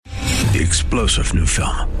the explosive new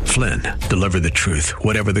film, Flynn, Deliver the Truth,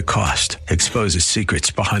 Whatever the Cost, exposes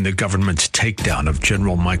secrets behind the government's takedown of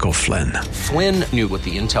General Michael Flynn. Flynn knew what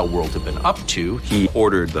the intel world had been up to. He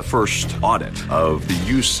ordered the first audit of the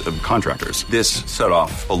use of contractors. This set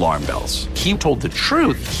off alarm bells. He told the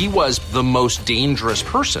truth. He was the most dangerous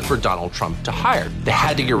person for Donald Trump to hire. They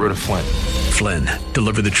had to get rid of Flynn. Flynn,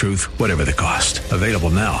 Deliver the Truth, Whatever the Cost. Available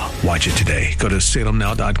now. Watch it today. Go to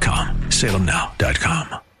salemnow.com.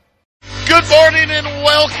 salemnow.com. Good morning and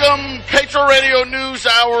welcome. Patriot Radio News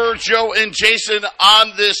Hour. Joe and Jason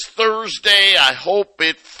on this Thursday. I hope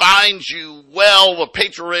it finds you well. The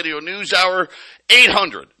Patriot Radio News Hour,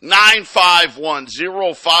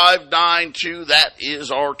 800-951-0592. That is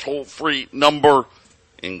our toll-free number.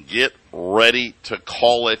 And get ready to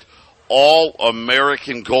call it.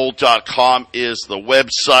 AllAmericanGold.com is the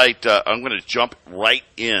website. I'm going to jump right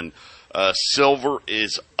in. Silver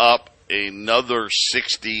is up another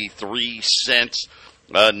 63 cents,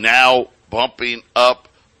 now bumping up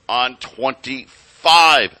on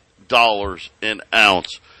 $25 an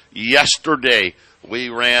ounce. Yesterday, we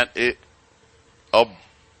ran a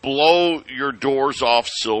blow your doors off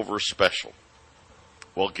silver special.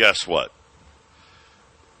 Well, guess what?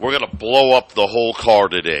 We're going to blow up the whole car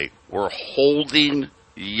today. We're holding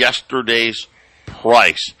yesterday's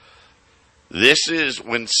price. This is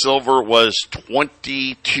when silver was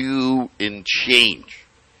 22 and change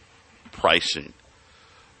pricing.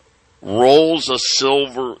 Rolls of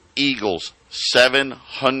silver eagles,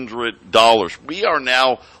 $700. We are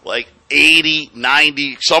now like 80,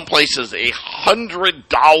 90, some places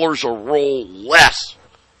 $100 a roll less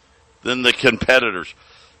than the competitors.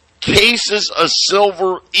 Cases of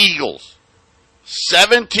silver eagles,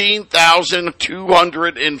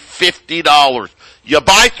 $17,250. You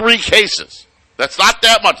buy 3 cases. That's not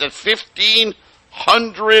that much. That's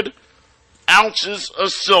 1,500 ounces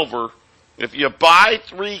of silver. If you buy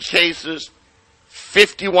 3 cases,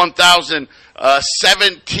 $51,000,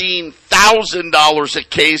 $17,000 a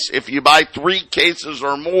case if you buy 3 cases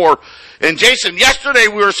or more. And Jason, yesterday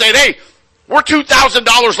we were saying, hey, we're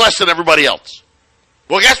 $2,000 less than everybody else.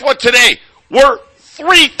 Well, guess what today? We're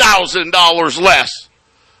 $3,000 less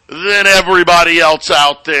than everybody else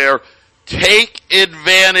out there. Take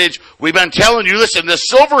advantage. We've been telling you, listen, the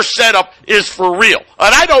silver setup is for real.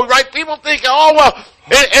 And I know, right? People think, oh, well,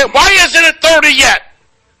 why isn't it 30 yet?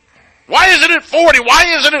 Why isn't it 40?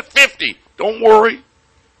 Why isn't it 50? Don't worry.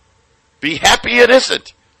 Be happy it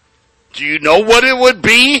isn't. Do you know what it would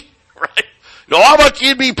be? Right? You know how much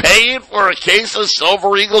you'd be paying for a case of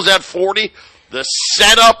Silver Eagles at 40? The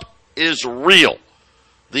setup is real.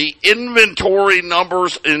 The inventory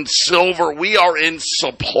numbers in silver, we are in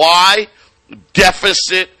supply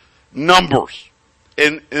deficit numbers.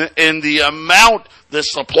 And the amount, the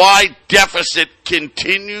supply deficit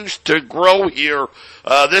continues to grow here.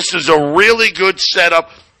 This is a really good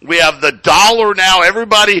setup. We have the dollar now.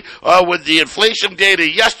 Everybody, with the inflation data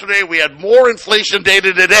yesterday, we had more inflation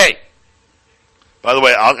data today. By the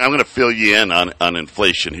way, I'm going to fill you in on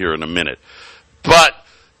inflation here in a minute. But,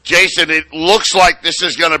 Jason, it looks like this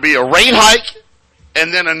is going to be a rate hike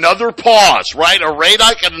and then another pause, right? A rate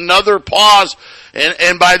hike and another pause.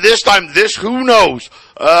 And by this time, who knows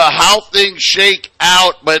how things shake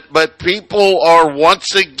out. But people are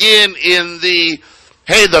once again in the,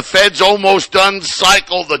 hey, the Fed's almost done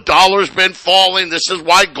cycle. The dollar's been falling. This is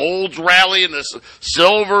why gold's rallying. This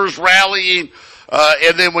silver's rallying.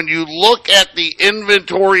 And then when you look at the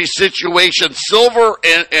inventory situation, silver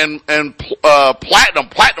and platinum,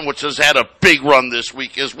 which has had a big run this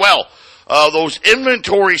week as well. Those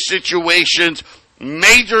inventory situations,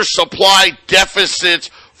 major supply deficits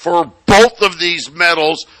for both of these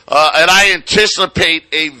metals, and I anticipate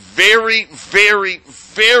a very, very,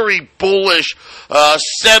 very bullish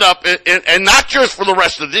setup, and not just for the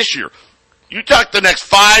rest of this year. You talk the next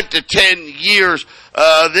 5 to 10 years.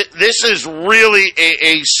 This is really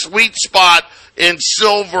a sweet spot in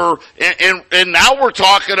silver, and now we're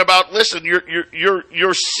talking about. Listen,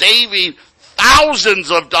 you're saving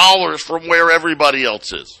thousands of dollars from where everybody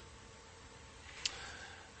else is.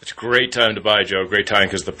 It's a great time to buy, Joe. Great time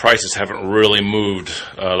because the prices haven't really moved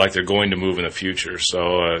like they're going to move in the future.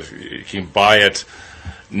 So you can buy it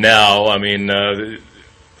now. I mean.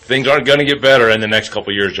 Things aren't going to get better in the next couple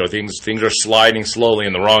of years, Joe. Things are sliding slowly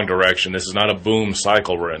in the wrong direction. This is not a boom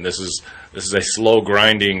cycle we're in. This is a slow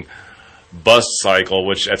grinding bust cycle,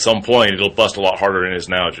 which at some point it'll bust a lot harder than it is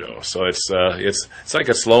now, Joe. So it's like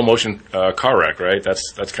a slow motion car wreck, right?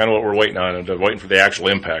 That's kind of what we're waiting on, and waiting for the actual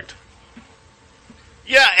impact.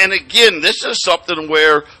 Yeah, and again, this is something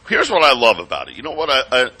where here's what I love about it. You know what?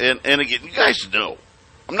 And again, you guys know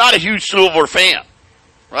I'm not a huge silver fan.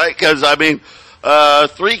 right? Because,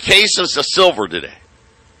 3 cases of silver today,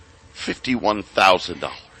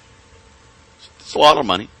 $51,000. It's a lot of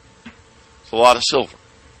money. It's a lot of silver.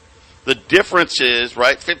 The difference is,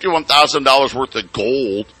 right, $51,000 worth of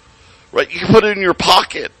gold, right? You can put it in your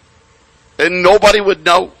pocket, and nobody would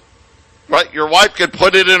know, right? Your wife could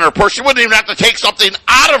put it in her purse. She wouldn't even have to take something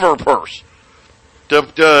out of her purse to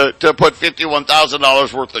put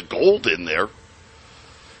 $51,000 worth of gold in there.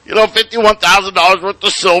 $51,000 worth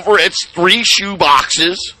of silver. It's 3 shoe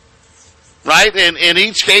boxes, right? And in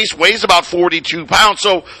each case weighs about 42 pounds.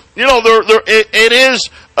 So, it is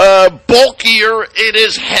bulkier. It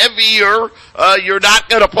is heavier. You're not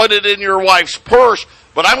going to put it in your wife's purse.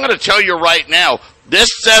 But I'm going to tell you right now, this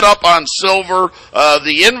setup on silver,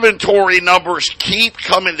 the inventory numbers keep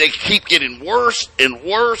coming. They keep getting worse and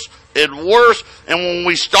worse and worse. And when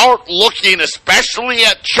we start looking, especially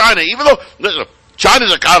at China, even though, listen,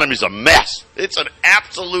 China's economy is a mess. It's an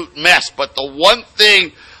absolute mess. But the one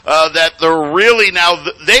thing that they're really now,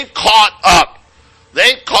 they've caught up.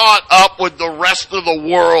 They've caught up with the rest of the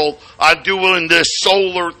world on doing this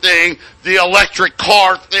solar thing, the electric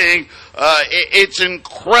car thing. It's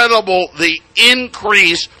incredible, the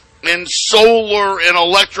increase in solar and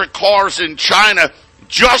electric cars in China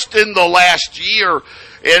just in the last year.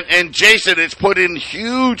 And Jason, it's put in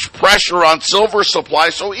huge pressure on silver supply.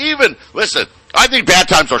 So listen, I think bad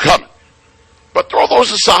times are coming. But throw those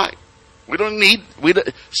aside.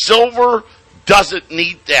 Silver doesn't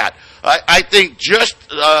need that. I think just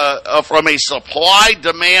from a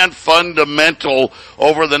supply-demand fundamental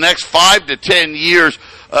over the next 5 to 10 years,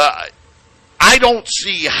 I don't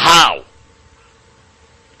see how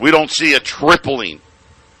we don't see a tripling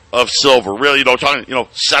of silver. Really, talking,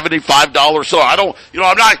 $75 silver. I'm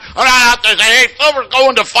not out there saying, hey, silver's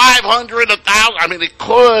going to 500, 1,000. It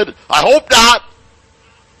could. I hope not.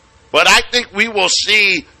 But I think we will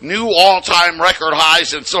see new all-time record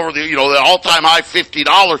highs in silver. The all-time high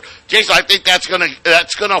 $50. Jason, I think that's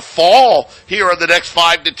gonna fall here in the next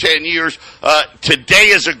 5 to 10 years.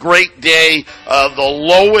 Today is a great day. The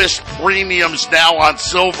lowest premiums now on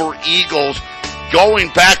Silver Eagles, going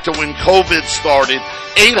back to when COVID started.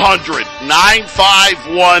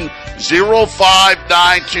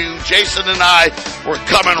 800-951-0592. Jason and I, we're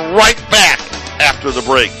coming right back after the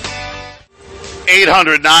break.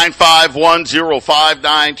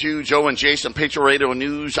 800-951-0592. Joe and Jason, Patriot Radio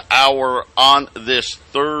News Hour on this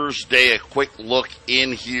Thursday. A quick look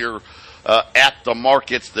in here at the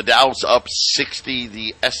markets. The Dow's up 60.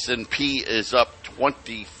 The S&P is up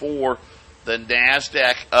 24. The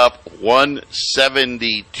NASDAQ up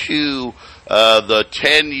 172. The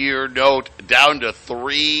 10-year note down to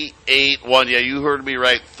 381. Yeah, you heard me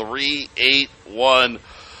right. 381.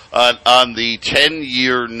 On the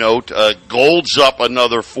 10-year note. Gold's up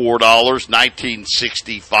another $4,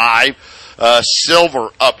 $19.65. Silver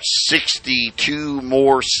up 62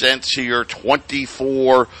 more cents here,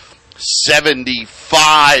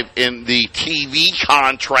 $24.75 in the TV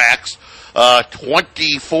contracts,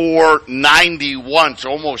 $24.91, so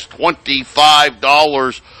almost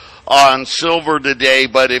 $25 on silver today.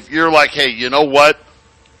 But if you're like, hey, you know what?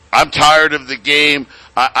 I'm tired of the game.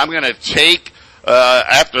 I'm going to take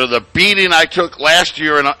after the beating I took last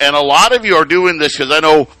year, and a lot of you are doing this because I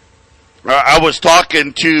know I was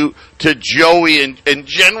talking to Joey in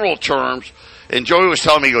general terms, and Joey was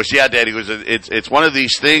telling me, he goes, yeah, Dad, he goes, it's one of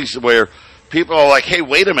these things where people are like, hey,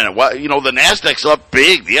 wait a minute, why, the NASDAQ's up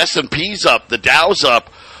big, the S&P's up, the Dow's up,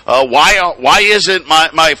 why isn't my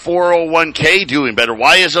 401k doing better?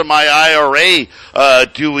 Why isn't my IRA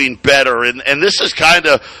doing better? And this is kind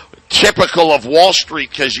of typical of Wall Street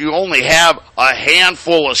because you only have a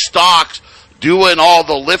handful of stocks doing all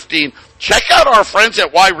the lifting. Check out our friends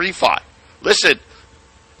at Y-Refi. Listen,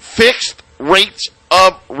 fixed rates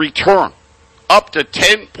of return up to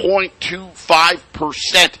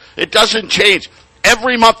 10.25%. It doesn't change.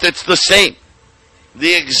 Every month it's the same.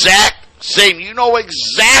 The exact same. You know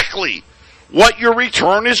exactly what your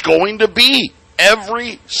return is going to be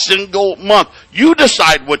every single month. You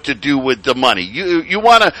decide what to do with the money. You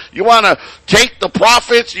want to take the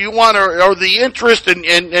profits, or the interest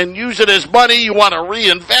and use it as money, you want to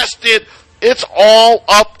reinvest it. It's all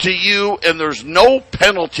up to you, and there's no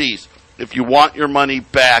penalties if you want your money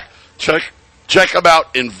back. Check them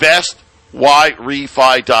out,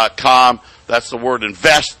 investyrefy.com. That's the word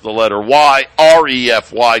invest, the letter Y,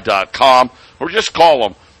 refy.com, or just call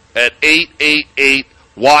them at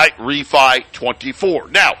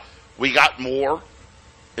 888-Y-REFI-24. Now, we got more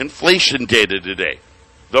inflation data today.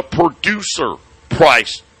 The producer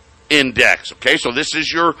price index. Okay, so this is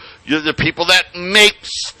the people that make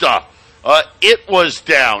stuff. It was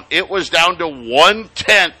down. It was down to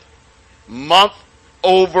 1/10 month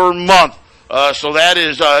over month. So that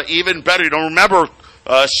is even better. You don't remember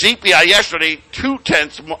CPI yesterday,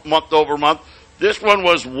 0.2 month over month. This one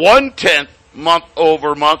was 1/10 month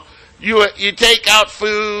over month. You take out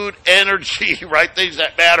food, energy, right, things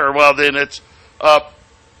that matter. Well, then it's up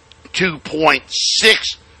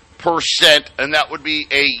 2.6%, and that would be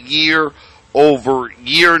a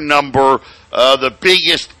year-over-year number. The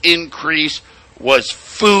biggest increase was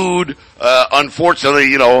food.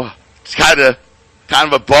 Unfortunately, it's kind of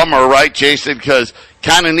a bummer, right, Jason? Because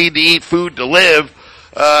kind of need to eat food to live.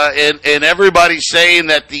 And everybody's saying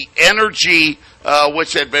that the energy,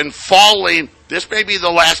 which had been falling, this may be the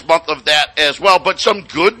last month of that as well. But some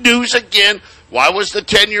good news again. Why was the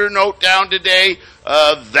 10-year note down today?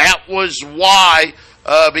 That was why,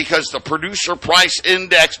 because the producer price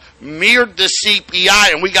index mirrored the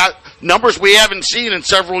CPI, and we got numbers we haven't seen in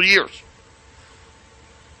several years.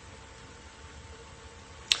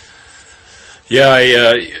 Yeah,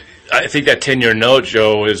 I think that 10-year note,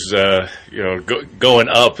 Joe, is going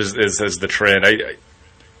up as the trend.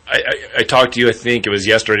 I talked to you, I think it was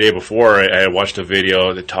yesterday, day before, I watched a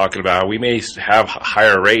video that talking about how we may have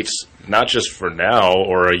higher rates, not just for now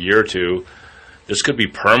or a year or two. This could be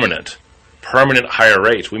permanent higher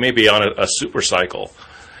rates. We may be on a super cycle.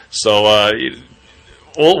 So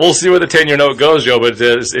we'll see where the 10-year note goes, Joe, but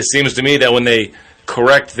it seems to me that when they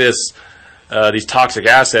correct these toxic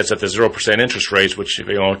assets at the 0% interest rates, which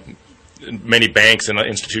many banks and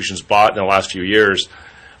institutions bought in the last few years,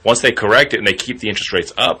 once they correct it and they keep the interest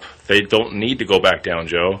rates up, they don't need to go back down,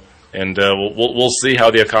 Joe. And we'll see how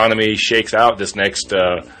the economy shakes out this next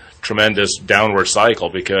tremendous downward cycle,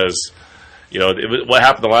 because what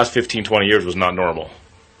happened the last 15, 20 years was not normal.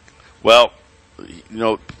 Well,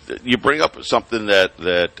 you bring up something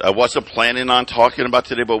that I wasn't planning on talking about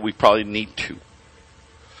today, but we probably need to.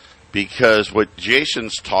 Because what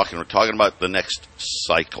Jason's we're talking about the next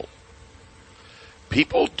cycle.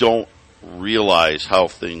 People don't realize how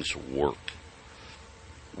things work.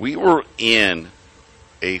 We were in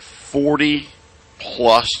a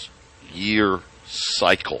 40-plus year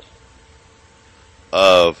cycle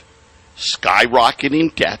of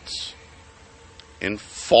skyrocketing debts and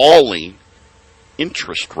falling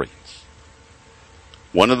interest rates.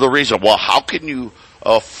 One of the reasons, how can you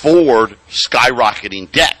afford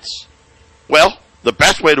skyrocketing debts? Well, the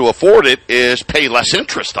best way to afford it is pay less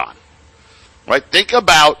interest on it. Right? Think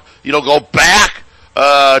about, go back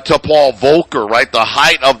to Paul Volcker, right? The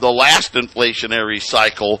height of the last inflationary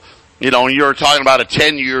cycle, and you're talking about a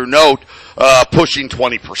 10-year note pushing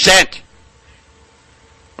 20%.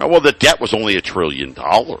 Well, the debt was only $1 trillion.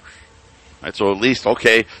 Right? So at least,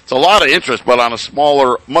 okay, it's a lot of interest, but on a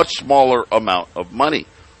much smaller amount of money.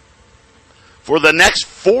 For the next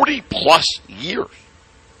 40-plus years.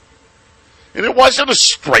 And it wasn't a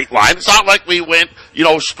straight line. It's not like we went,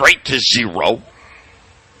 straight to zero.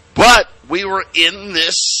 But we were in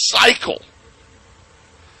this cycle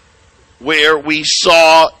where we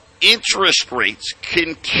saw interest rates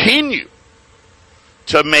continue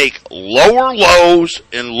to make lower lows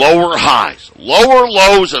and lower highs. Lower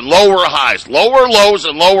lows and lower highs. Lower lows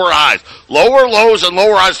and lower highs. Lower lows and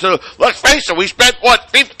lower highs. So let's face it, we spent,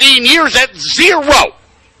 15 years at zero.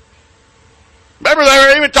 Remember, they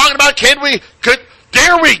were even talking about,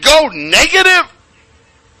 dare we go negative?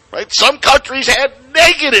 Right? Some countries had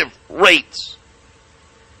negative rates.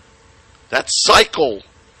 That cycle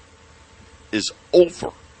is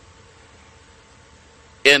over.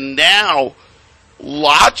 And now,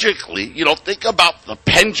 logically, think about the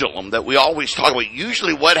pendulum that we always talk about.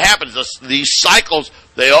 Usually what happens is these cycles,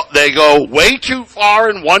 they go way too far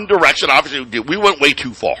in one direction. Obviously, we went way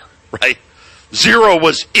too far, right? Zero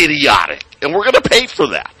was idiotic. And we're going to pay for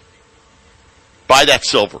that. Buy that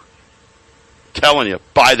silver. I'm telling you,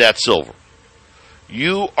 buy that silver.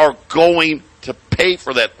 You are going to pay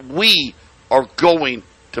for that. We are going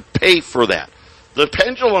to pay for that. The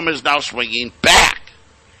pendulum is now swinging back.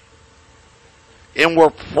 And we're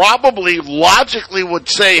probably logically would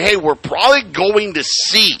say, hey, we're probably going to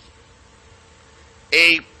see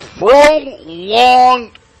a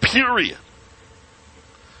prolonged period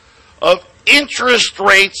of interest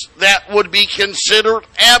rates that would be considered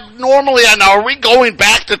abnormally. And now, are we going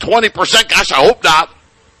back to 20%? Gosh, I hope not.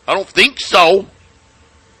 I don't think so.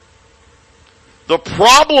 The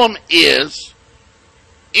problem is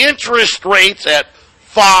interest rates at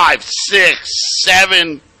 5, 6,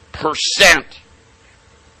 7%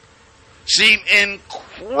 seem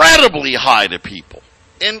incredibly high to people.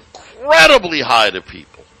 Incredibly high to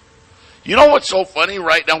people. You know what's so funny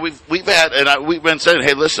right now? We've had, and we've been saying,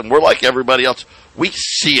 hey, listen, we're like everybody else. We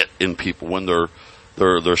see it in people when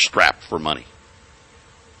they're strapped for money,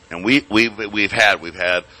 and we've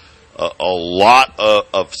had a lot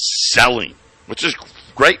of selling, which is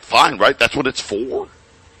great, fine, right? That's what it's for.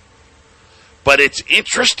 But it's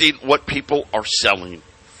interesting what people are selling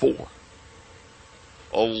for.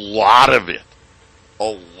 A lot of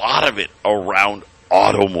it around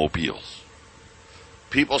automobiles.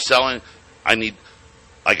 People selling, I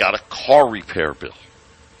got a car repair bill.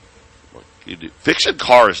 Fixing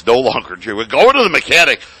cars no longer true. We're going to the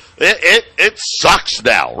mechanic. It sucks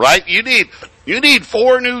now, right? You need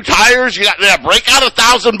 4 new tires. You got to break out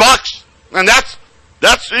 $1,000, and that's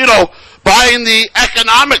buying the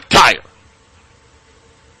economic tire.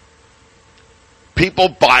 People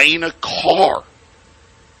buying a car.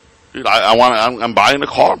 Dude, I'm buying a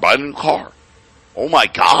car. I'm buying a new car. Oh my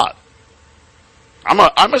God.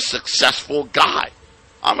 I'm a successful guy.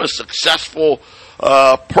 I'm a successful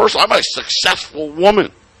person. I'm a successful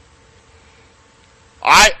woman.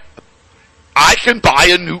 I can buy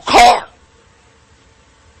a new car.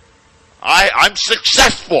 I'm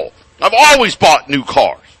successful. I've always bought new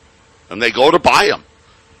cars. And they go to buy them.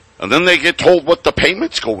 And then they get told what the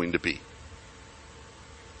payment's going to be.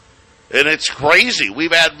 And it's crazy.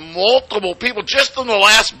 We've had multiple people just in the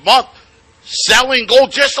last month selling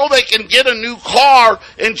gold just so they can get a new car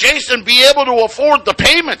and, Jason, be able to afford the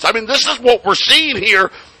payments. I mean, this is what we're seeing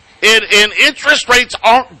here. And interest rates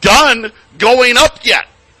aren't done going up yet.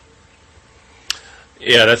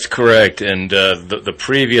 Yeah, that's correct. And the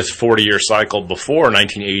previous 40-year cycle before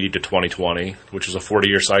 1980 to 2020, which was a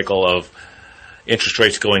 40-year cycle of interest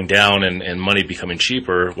rates going down and money becoming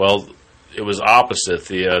cheaper, well, it was opposite.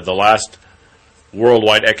 The last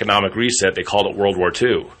worldwide economic reset, they called it World War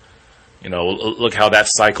II. You know, look how that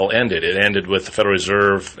cycle ended. It ended with the Federal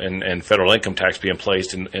Reserve and federal income tax being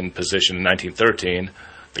placed in position in 1913,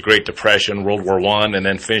 the Great Depression, World War I, and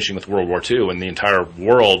then finishing with World War II, and the entire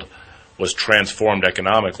world was transformed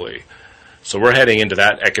economically. So we're heading into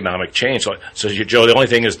that economic change. So Joe, the only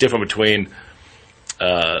thing that's different between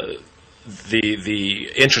the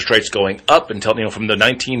interest rates going up until, from the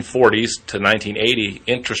 1940s to 1980,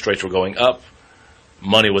 interest rates were going up.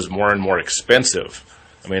 Money was more and more expensive.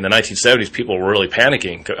 I mean, in the 1970s, people were really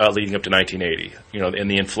panicking leading up to 1980, in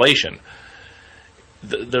the inflation.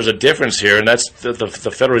 There's a difference here, and that's the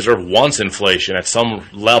Federal Reserve wants inflation at some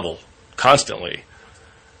level, constantly.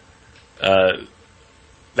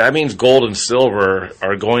 That means gold and silver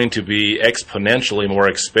are going to be exponentially more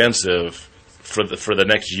expensive for the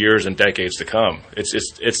next years and decades to come.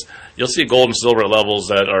 You'll see gold and silver at levels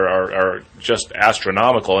that are just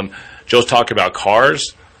astronomical. And Joe's talking about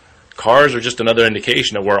cars. Cars are just another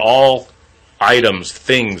indication of where all items,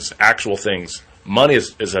 things, actual things. Money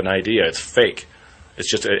is an idea. It's fake.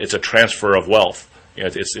 It's a transfer of wealth.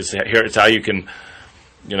 It's how you can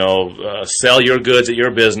sell your goods at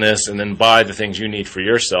your business and then buy the things you need for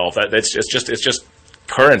yourself. It's just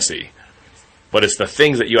currency. But it's the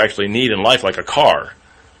things that you actually need in life, like a car.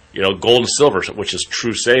 Gold and silver, which is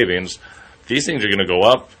true savings. These things are going to go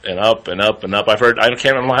up and up and up and up. I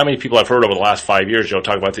can't remember how many people I've heard over the last 5 years, Joe,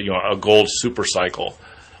 talk about a gold super cycle.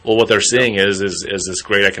 Well, what they're seeing is this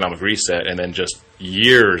great economic reset, and then just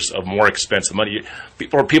years of more expensive money.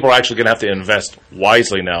 People are actually going to have to invest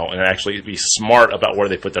wisely now and actually be smart about where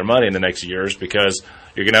they put their money in the next years, because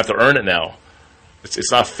you're going to have to earn it now.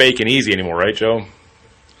 It's not fake and easy anymore, right, Joe?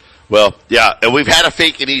 Well, yeah, and we've had a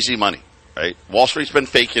fake and easy money, right? Wall Street's been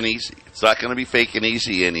fake and easy. It's not going to be fake and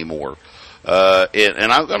easy anymore.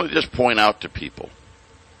 And I'm going to just point out to people,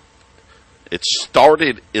 it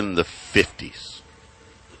started in the 50s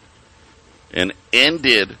and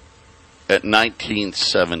ended at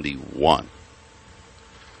 1971,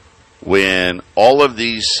 when all of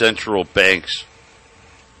these central banks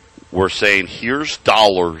were saying, here's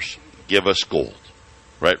dollars, give us gold.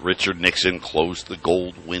 Right? Richard Nixon closed the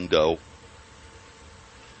gold window.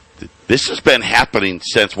 This has been happening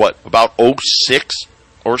since about 06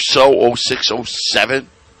 or so, 06, 07?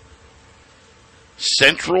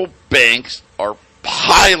 Central banks are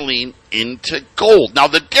piling into gold. Now,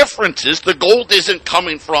 the difference is the gold isn't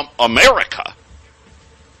coming from America,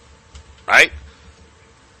 right?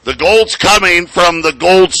 The gold's coming from the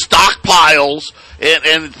gold stockpiles,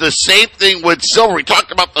 and the same thing with silver. We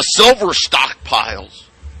talked about the silver stockpiles.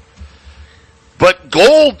 But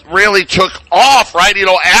gold really took off, right?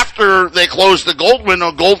 After they closed the gold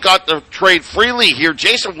window, gold got to trade freely here.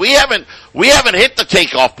 Jason, we haven't hit the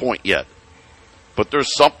takeoff point yet. But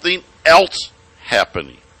there's something else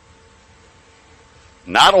happening.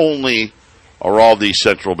 Not only are all these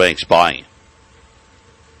central banks buying,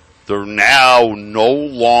 they're now no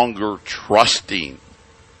longer trusting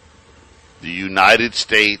the United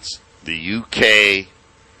States, the UK,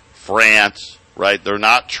 France, right? They're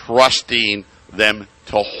not trusting them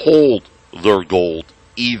to hold their gold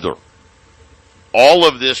either. All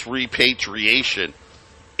of this repatriation,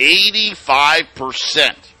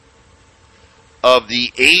 85% of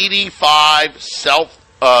the 85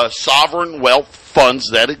 sovereign wealth funds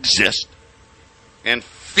that exist and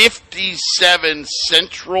 57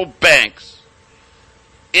 central banks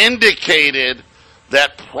indicated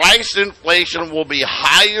that price inflation will be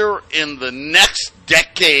higher in the next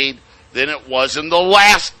decade than it was in the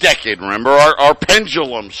last decade. Remember our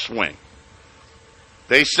pendulum swing.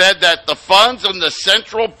 They said that the funds and the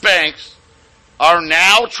central banks are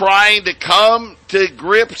now trying to come to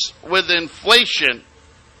grips with inflation,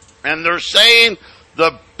 and they're saying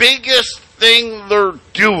the biggest thing they're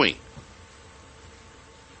doing,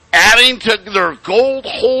 adding to their gold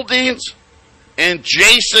holdings, and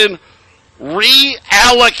Jason,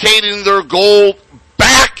 reallocating their gold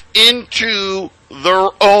back into their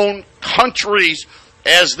own countries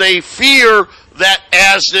as they fear that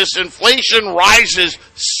as this inflation rises,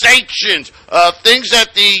 sanctions, things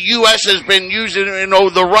that the U.S. has been using,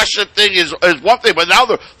 the Russia thing is one thing, but now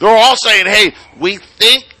they're all saying, hey, we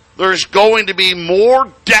think there's going to be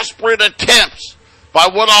more desperate attempts by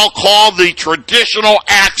what I'll call the traditional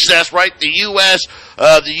access, right? The U.S.,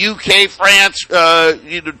 the UK, France,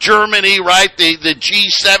 Germany, right? The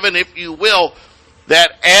G7, if you will,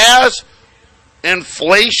 that as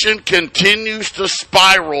inflation continues to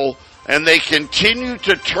spiral and they continue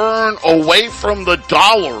to turn away from the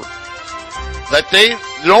dollar, that they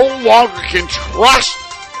no longer can trust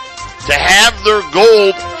to have their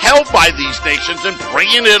gold held by these nations and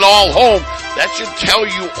bringing it all home. That should tell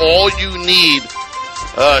you all you need.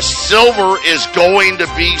 Silver is going to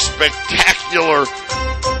be spectacular.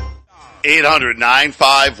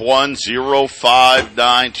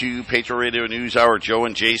 800-951-0592, Patriot Radio News Hour, Joe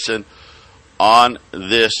and Jason on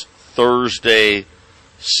this Thursday.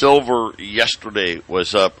 Silver yesterday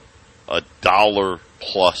was up $1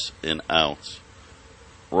 plus an ounce.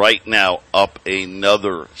 Right now, up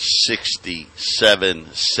another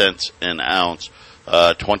 67 cents an ounce.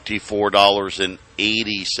 $24.80.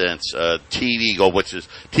 TV gold, which is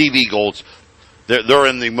TV golds. They're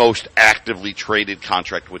in the most actively traded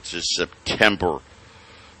contract, which is September.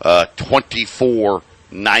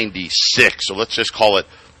 $24.96. So let's just call it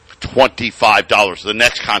 $25. The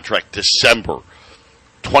next contract, December,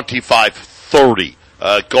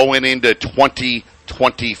 $25.30. Going into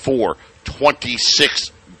 2024,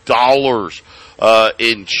 $26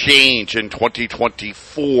 in change in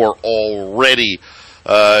 2024 already.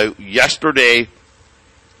 Yesterday,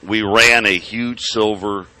 we ran a huge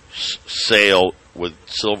silver sale with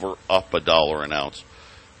silver up $1 an ounce.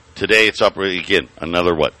 Today, it's up again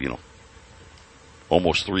another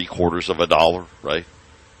almost $0.75, right?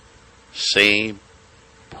 Same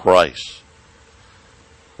price.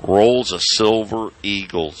 Rolls of silver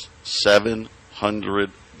eagles, $700.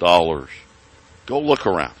 Go look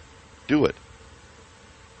around. Do it.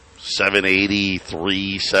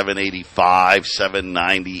 $783, $785,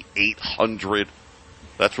 $790, $800.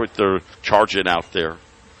 That's what they're charging out there.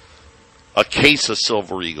 A case of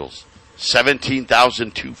silver eagles,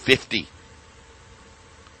 $17,250.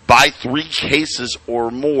 Buy 3 cases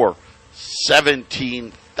or more,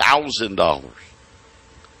 $17,000.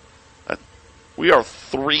 We are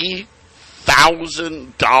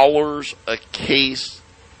 $3,000 a case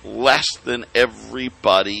less than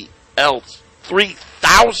everybody else.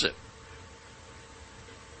 $3,000.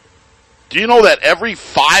 Do you know that every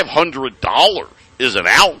 $500 is an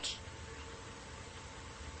ounce?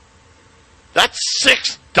 That's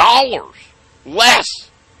 $6 less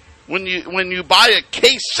when you buy a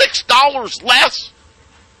case. $6 less,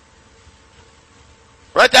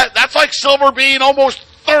 right? That's like silver being almost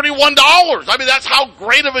 $31. I mean, that's how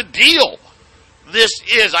great of a deal this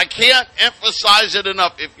is. I can't emphasize it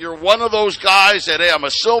enough. If you're one of those guys that, hey, I'm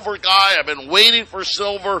a silver guy, I've been waiting for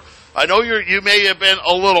silver. I know you may have been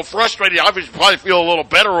a little frustrated. Obviously, probably feel a little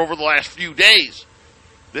better over the last few days.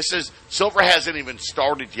 Silver hasn't even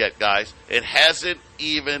started yet, guys. It hasn't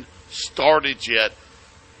even started yet.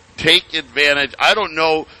 Take advantage. I don't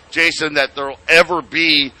know, Jason, that there'll ever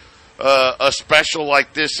be a special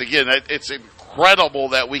like this again. It's incredible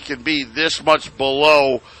that we can be this much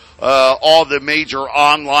below all the major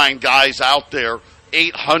online guys out there.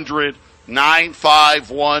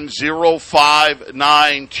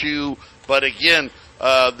 800-951-0592. But again,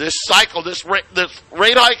 this cycle, this rate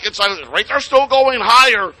hike, rates are still going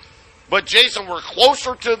higher. But Jason, we're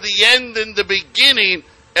closer to the end than the beginning.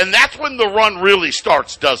 And that's when the run really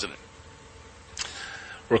starts, doesn't it?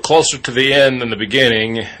 We're closer to the end than the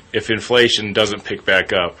beginning if inflation doesn't pick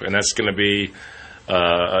back up. And that's going to be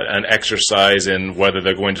an exercise in whether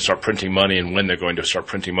they're going to start printing money and when they're going to start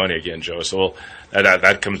printing money again, Joe. So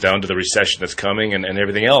that comes down to the recession that's coming and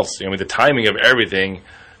everything else. The timing of everything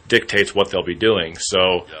dictates what they'll be doing.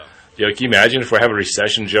 So, can you imagine if we have a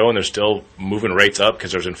recession, Joe, and they're still moving rates up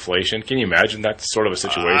because there's inflation? Can you imagine that sort of a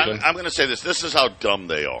situation? I'm going to say this. This is how dumb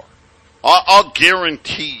they are. I'll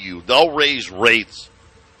guarantee you they'll raise rates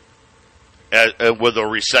with a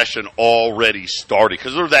recession already starting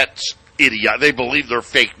because they're that idiot. They believe they're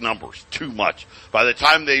fake numbers too much. By the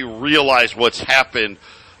time they realize what's happened,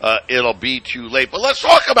 it'll be too late. But let's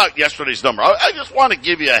talk about yesterday's number. I just want to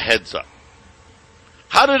give you a heads up.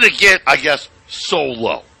 How did it get, I guess, so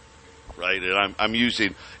low? Right? And I'm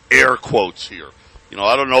using air quotes here.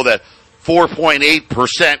 I don't know that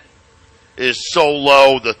 4.8% is so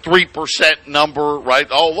low. The 3% number, right?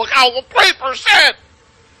 Oh, look how 3%!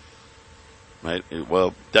 Right?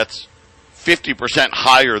 Well, that's 50%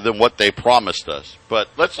 higher than what they promised us. But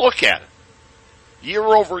let's look at it. Year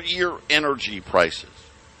over year energy prices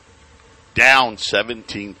down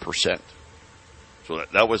 17%. So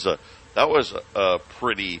that was a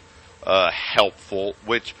pretty helpful,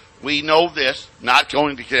 which we know this, not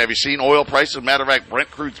going to, have you seen oil prices? Matter of fact,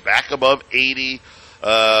 Brent crude's back above 80.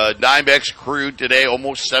 NYMEX crude today,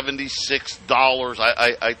 almost $76.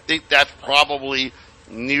 I think that's probably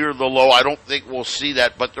near the low. I don't think we'll see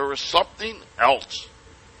that, but there is something else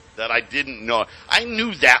that I didn't know. I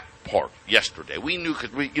knew that part yesterday. We knew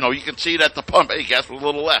because you can see it at the pump. Hey, gas was a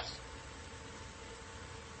little less.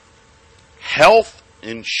 Health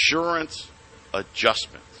insurance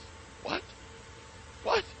adjustments. What?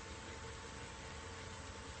 What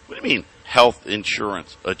do you mean health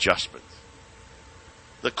insurance adjustments?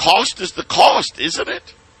 The cost is the cost, isn't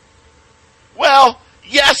it? Well,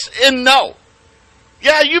 yes and no.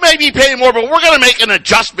 Yeah, you may be paying more, but we're going to make an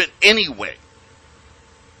adjustment anyway.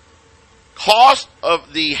 Cost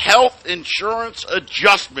of the health insurance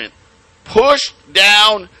adjustment pushed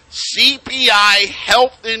down CPI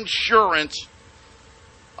health insurance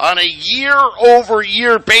on a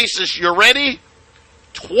year-over-year basis. You ready?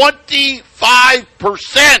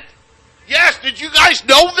 25%. Yes, did you guys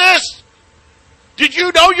know this? Did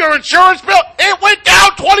you know your insurance bill? It went down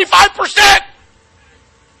 25%.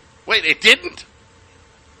 Wait, it didn't?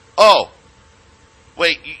 Oh,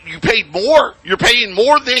 wait, you paid more? You're paying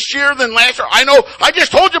more this year than last year? I know, I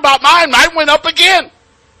just told you about mine. Mine went up again.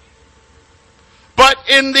 But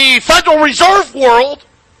in the Federal Reserve world,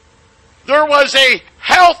 there was a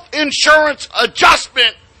health insurance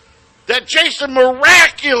adjustment that Jason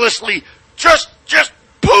miraculously just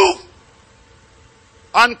poof,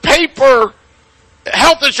 on paper,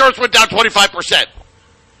 health insurance went down 25%.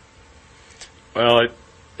 Well,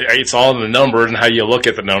 it's all in the numbers and how you look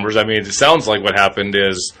at the numbers. I mean, it sounds like what happened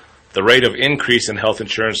is the rate of increase in health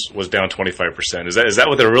insurance was down 25%. Is that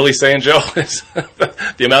what they're really saying, Joe?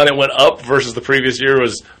 The amount it went up versus the previous year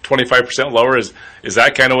was 25% lower? Is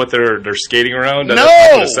that kind of what they're skating around? No,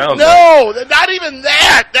 that's what it sounds like. Not even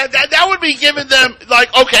that. That would be giving them,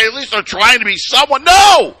 like, okay, at least they're trying to be someone.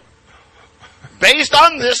 No! Based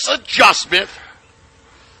on this adjustment,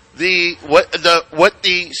 what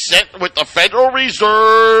the Federal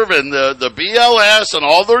Reserve and the BLS and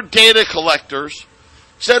all their data collectors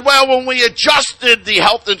said, well, when we adjusted the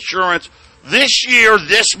health insurance this year,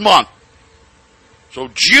 this month, so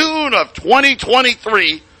June of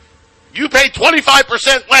 2023, you pay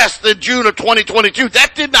 25% less than June of 2022.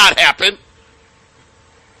 That did not happen.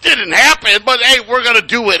 Didn't happen, but hey, we're going to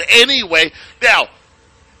do it anyway. Now,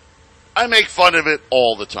 I make fun of it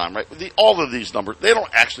all the time, right? All of these numbers, they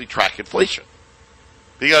don't actually track inflation.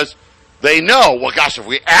 Because they know, well, gosh, if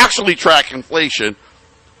we actually track inflation,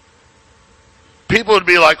 people would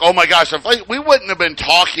be like, oh my gosh, inflation, we wouldn't have been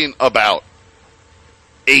talking about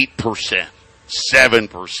 8%,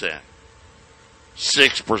 7%,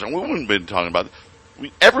 6%. We wouldn't have been talking about it.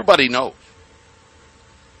 Everybody knows.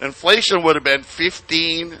 Inflation would have been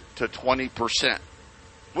 15 to 20%,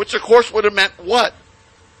 which of course would have meant what?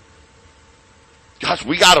 Gosh,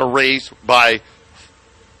 we got to raise by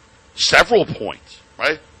several points,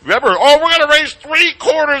 right? Remember, we're going to raise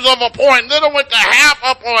 3/4 of a point. Then it went to half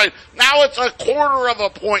a point. Now it's 1/4 of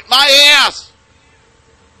a point. My ass.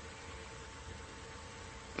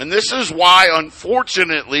 And this is why,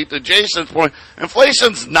 unfortunately, to Jason's point,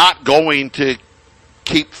 inflation's not going to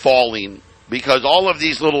keep falling because all of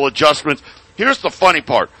these little adjustments. Here's the funny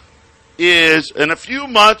part, is in a few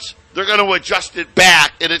months, they're going to adjust it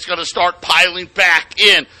back, and it's going to start piling back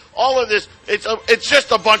in. all of this, it's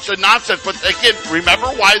just a bunch of nonsense. But again, remember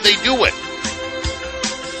why they do it.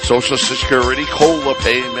 Social Security, COLA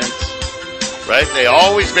payments, right? They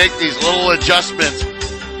always make these little adjustments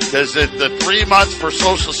because the 3 months for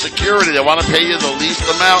Social Security, they want to pay you the least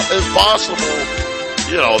amount as possible.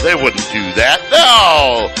 You know, they wouldn't do that.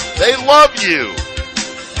 No, they love you.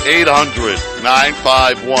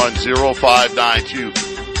 800-951-0592.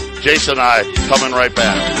 Jason and I coming right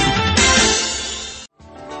back.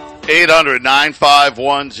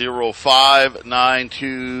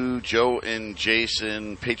 800-951-0592. Joe and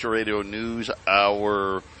Jason, Patriot Radio News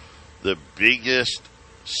Hour. The biggest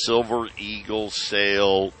Silver Eagle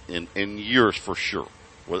sale in years for sure,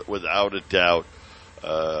 without a doubt.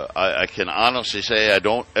 I can honestly say I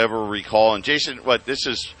don't ever recall. And Jason, this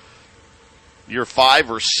is year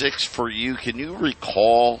 5 or 6 for you. Can you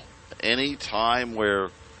recall any time where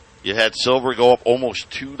you had silver go up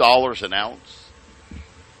almost $2 an ounce?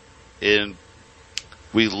 And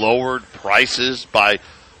we lowered prices by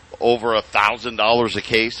over $1,000 a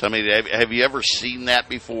case. I mean, have you ever seen that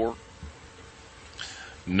before?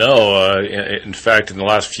 No. In fact, in the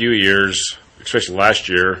last few years, especially last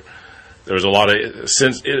year, there was a lot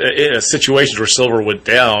of situations where silver went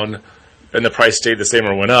down and the price stayed the same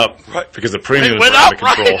or went up because the premiums were out of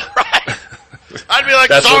control. Right. I'd be like,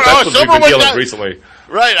 that's what we've been dealing with recently.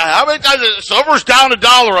 Right. How many times silver's down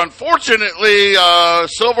 $1? Unfortunately,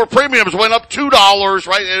 silver premiums went up $2.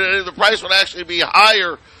 Right, and the price would actually be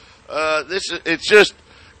higher.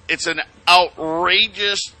 It's an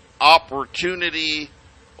outrageous opportunity.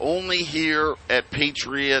 Only here at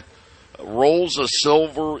Patriot. Rolls of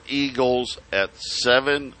Silver Eagles at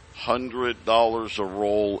 $700 a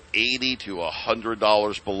roll, $80 to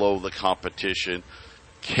 $100 below the competition.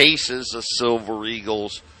 Cases of Silver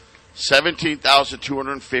Eagles,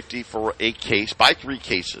 $17,250 for a case. Buy 3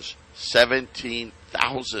 cases,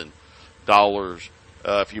 $17,000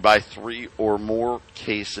 if you buy 3 or more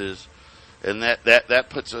cases, and that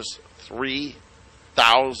puts us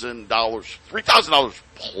 $3,000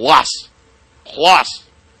 plus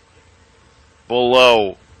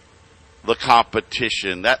below the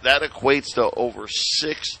competition. That equates to over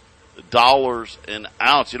 $6 an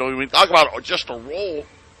ounce. You know, when we talk about just a roll,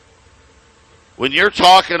 when you're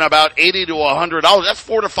talking about $80 to $100, that's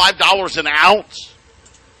 $4 to $5 an ounce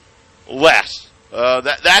less.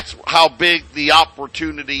 That's how big the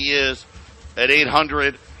opportunity is at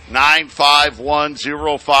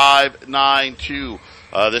 800-951-0592.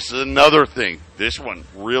 This is another thing. This one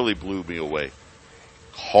really blew me away.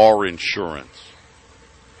 Car insurance.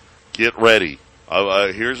 Get ready.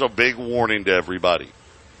 Here's a big warning to everybody.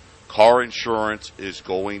 Car insurance is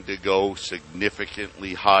going to go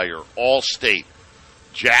significantly higher. Allstate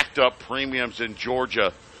jacked up premiums in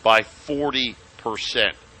Georgia by 40%.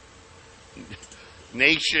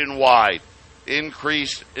 Nationwide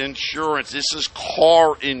increased insurance. This is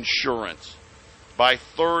car insurance by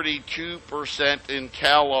 32% in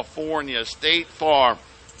California. State Farm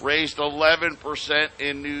raised 11%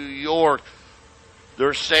 in New York.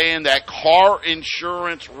 They're saying that car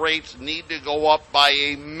insurance rates need to go up by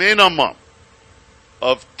a minimum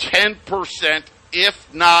of 10%,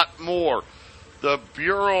 if not more. The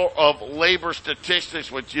Bureau of Labor Statistics,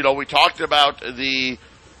 which, you know, we talked about the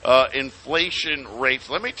inflation rates.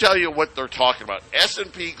 Let me tell you what they're talking about.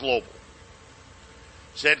 S&P Global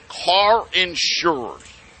said car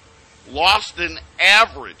insurers lost an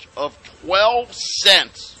average of 12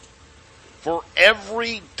 cents for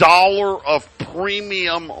every dollar of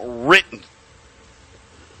premium written.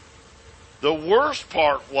 The worst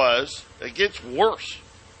part was, it gets worse.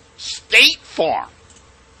 State Farm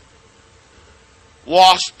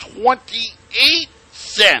lost 28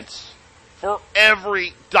 cents for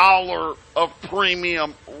every dollar of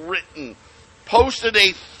premium written. Posted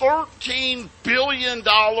a $13 billion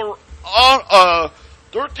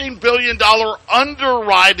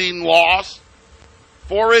underwriting loss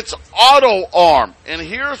for its auto arm. And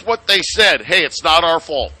here's what they said. Hey, it's not our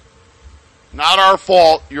fault. Not our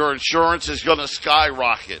fault. Your insurance is going to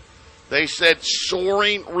skyrocket. They said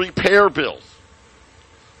soaring repair bills,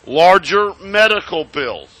 larger medical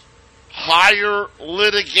bills, higher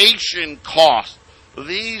litigation costs.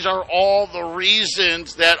 These are all the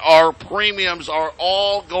reasons that our premiums are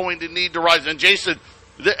all going to need to rise. And Jason,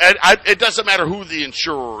 it doesn't matter who the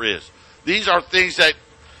insurer is. These are things that,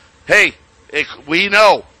 hey, we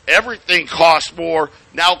know everything costs more.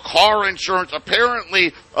 Now car insurance,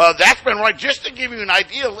 apparently, that's been right. Just to give you an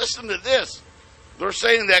idea, listen to this. They're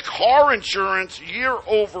saying that car insurance year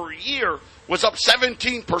over year was up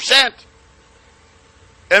 17%.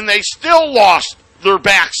 And they still lost their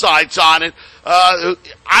backsides on it.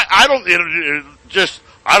 I don't, just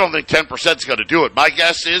I don't think 10% is going to do it. My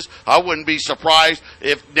guess is I wouldn't be surprised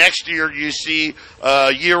if next year you see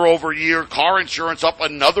year-over-year car insurance up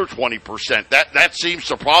another 20%. That seems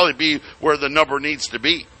to probably be where the number needs to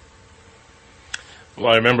be.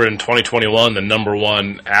 Well, I remember in 2021, the number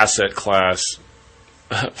one asset class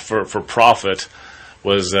for profit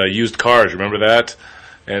was used cars. Remember that?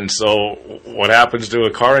 And so what happens to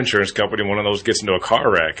a car insurance company when one of those gets into a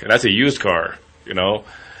car wreck? And that's a used car, you know?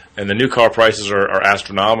 And the new car prices are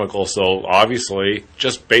astronomical. So obviously,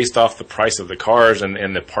 just based off the price of the cars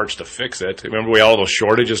and the parts to fix it. Remember we had all those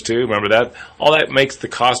shortages too? Remember that? All that makes the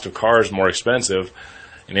cost of cars more expensive.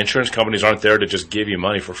 And insurance companies aren't there to just give you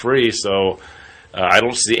money for free. So I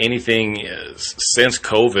don't see anything since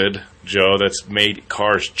COVID, Joe, that's made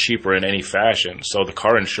cars cheaper in any fashion. So the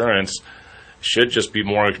car insurance should just be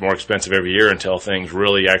more expensive every year until things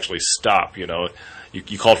really actually stop. You know,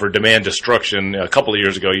 you called for demand destruction a couple of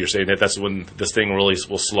years ago. You're saying that's when this thing really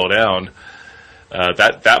will slow down.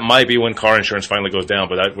 That might be when car insurance finally goes down.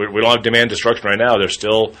 But we don't have demand destruction right now. There's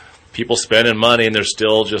still people spending money, and there's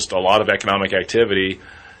still just a lot of economic activity,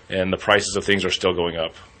 and the prices of things are still going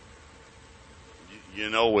up. You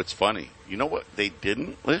know what's funny? You know what they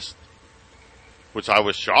didn't list? Which I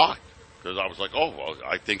was shocked, because I was like, oh, well,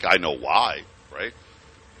 I think I know why, right?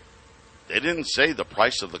 They didn't say the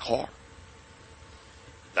price of the car.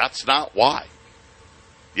 That's not why.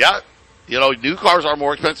 Yeah, you know, new cars are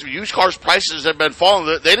more expensive. Used cars prices have been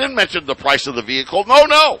falling. They didn't mention the price of the vehicle.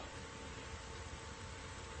 No.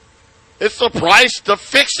 It's the price to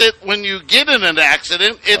fix it when you get in an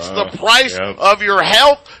accident. It's the price of your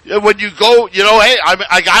health when you go. You know, hey,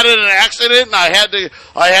 I got in an accident and I had to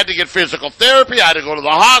get physical therapy. I had to go to the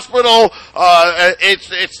hospital.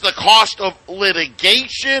 It's the cost of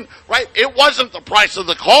litigation, right? It wasn't the price of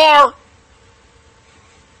the car.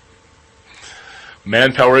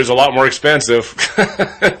 Manpower is a lot more expensive.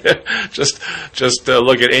 just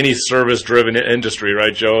look at any service-driven industry,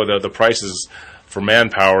 right, Joe? The prices for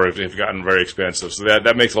manpower have gotten very expensive. So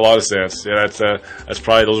that makes a lot of sense. Yeah, that's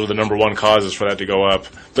probably those are the number one causes for that to go up.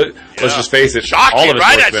 But let's just face it, shocking, all of it's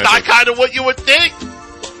right? more That's not kind of what you would think,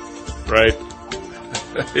 right?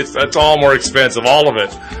 That's all more expensive. All of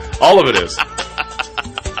it is.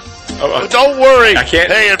 Don't worry. I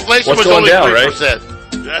can't. Hey, inflation was going only down, 3%.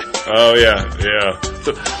 Right? Oh yeah.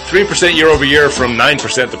 So 3% year over year from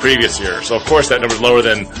 9% the previous year. So of course that number's lower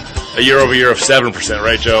than a year over year of 7%,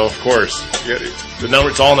 right, Joe? Of course. The number,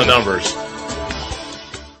 it's all in the numbers.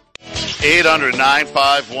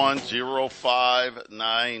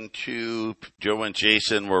 800-951-0592. Joe and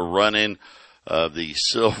Jason were running the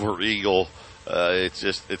Silver Eagle.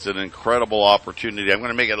 It's an incredible opportunity. I'm going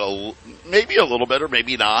to make it maybe a little better,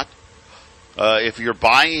 maybe not. If you're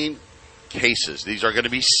buying cases, these are going to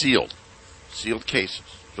be sealed cases.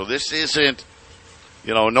 So this isn't,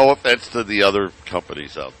 no offense to the other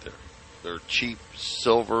companies out there. They're cheap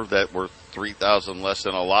silver that were $3,000 less,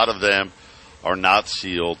 and a lot of them are not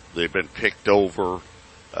sealed. They've been picked over.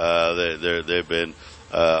 They've been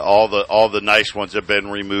all the nice ones have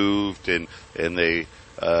been removed, and they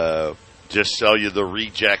just sell you the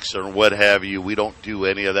rejects or what have you. We don't do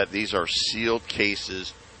any of that. These are sealed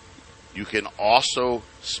cases. You can also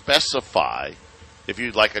specify if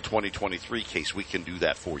you'd like a 2023 case, we can do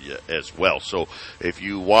that for you as well. So if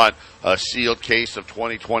you want a sealed case of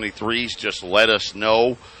 2023s, just let us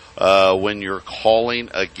know when you're calling.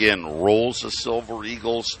 Again, rolls of Silver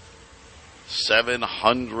Eagles,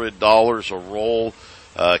 $700 a roll.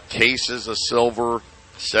 Cases of silver,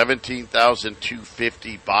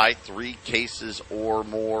 $17,250. Buy 3 cases or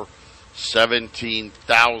more,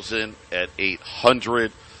 $17,000 at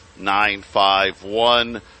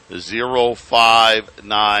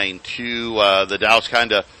 800-951-0592. The Dow's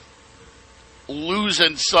kind of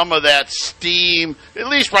losing some of that steam. At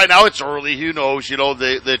least right now, it's early. Who knows?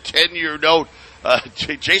 The 10-year note,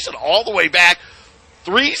 Jason, all the way back,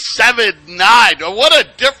 3.79. What a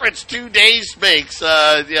difference 2 days makes.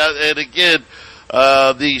 And again,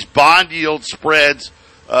 these bond yield spreads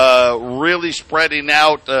really spreading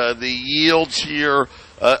out the yields here.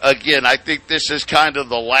 Again, I think this is kind of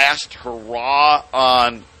the last hurrah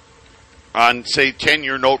on say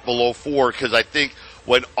 10-year note below 4, because I think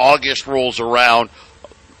when August rolls around,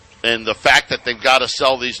 and the fact that they've got to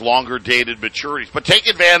sell these longer dated maturities, but take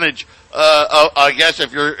advantage. I guess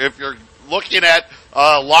if you're looking at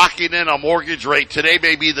locking in a mortgage rate, today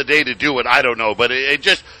may be the day to do it. I don't know, but it's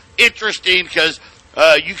just interesting because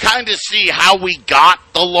you kind of see how we got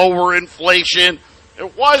the lower inflation.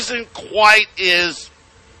 It wasn't quite as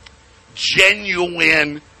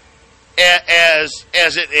genuine as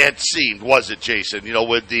it had seemed, was it, Jason? You know,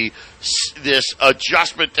 with this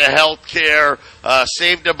adjustment to health care,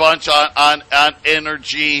 saved a bunch on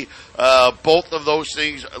energy. Both of those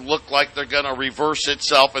things look like they're going to reverse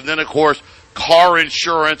itself. And then, of course, car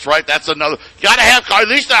insurance, right? That's another. You got to have car. At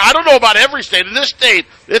least I don't know about every state. In this state,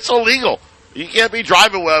 it's illegal. You can't be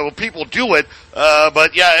driving when people do it.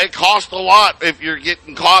 But yeah, it costs a lot if you're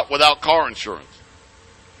getting caught without car insurance.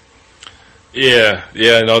 Yeah,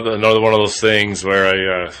 another one of those things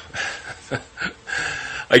where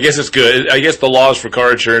I guess it's good. I guess the laws for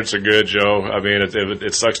car insurance are good, Joe. I mean,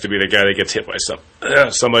 it sucks to be the guy that gets hit by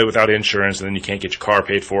somebody without insurance, and then you can't get your car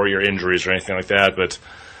paid for, your injuries or anything like that. But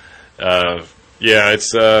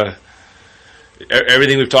it's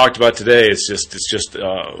everything we've talked about today. It's just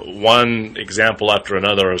one example after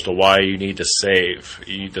another as to why you need to save.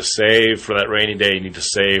 You need to save for that rainy day. You need to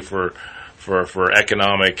save for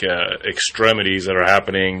economic extremities that are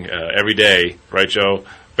happening every day, right, Joe?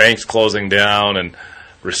 Banks closing down and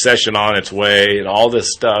recession on its way and all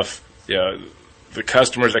this stuff. The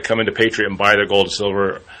customers that come into Patriot and buy their gold and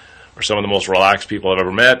silver are some of the most relaxed people I've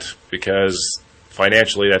ever met, because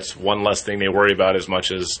financially that's one less thing they worry about as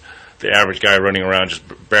much as the average guy running around just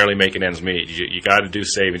barely making ends meet. You got to do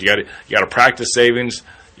savings. You got to practice savings.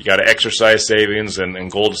 You got to exercise savings,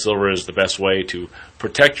 and gold and silver is the best way to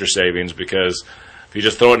protect your savings, because if you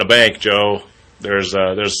just throw it in a bank, Joe, there's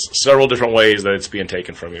several different ways that it's being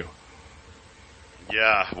taken from you.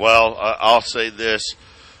 Yeah, well, I'll say this.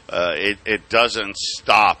 It doesn't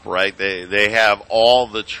stop, right? They have all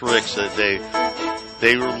the tricks that they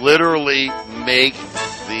literally make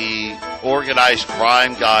the organized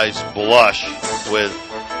crime guys blush with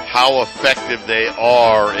how effective they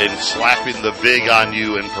are in slapping the big on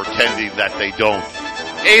you and pretending that they don't.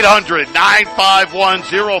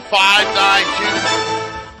 800-951-0592.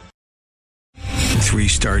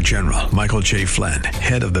 Three-star General Michael J. Flynn,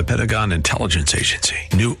 head of the Pentagon Intelligence Agency,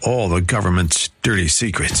 knew all the government's dirty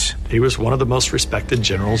secrets. He was one of the most respected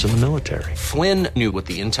generals in the military. Flynn knew what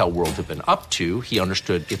the intel world had been up to. He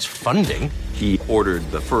understood its funding. He ordered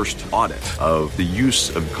the first audit of the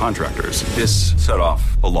use of contractors. This set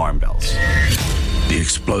off alarm bells. The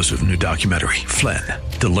explosive new documentary, Flynn,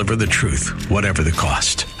 Deliver the Truth, Whatever the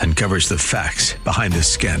Cost, uncovers the facts behind this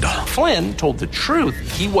scandal. Flynn told the truth.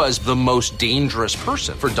 He was the most dangerous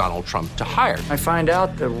person for Donald Trump to hire. I find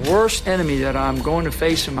out the worst enemy that I'm going to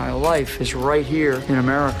face in my life is right here in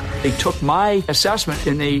America. They took my assessment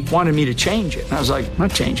and they wanted me to change it. And I was like, I'm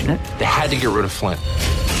not changing it. They had to get rid of Flynn.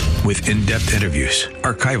 With in-depth interviews,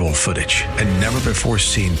 archival footage, and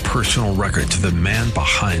never-before-seen personal records of the man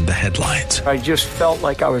behind the headlines. I just felt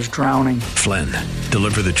like I was drowning. Flynn,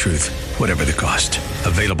 Deliver the Truth, Whatever the Cost.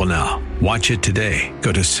 Available now. Watch it today.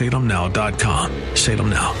 Go to salemnow.com.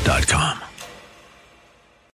 salemnow.com.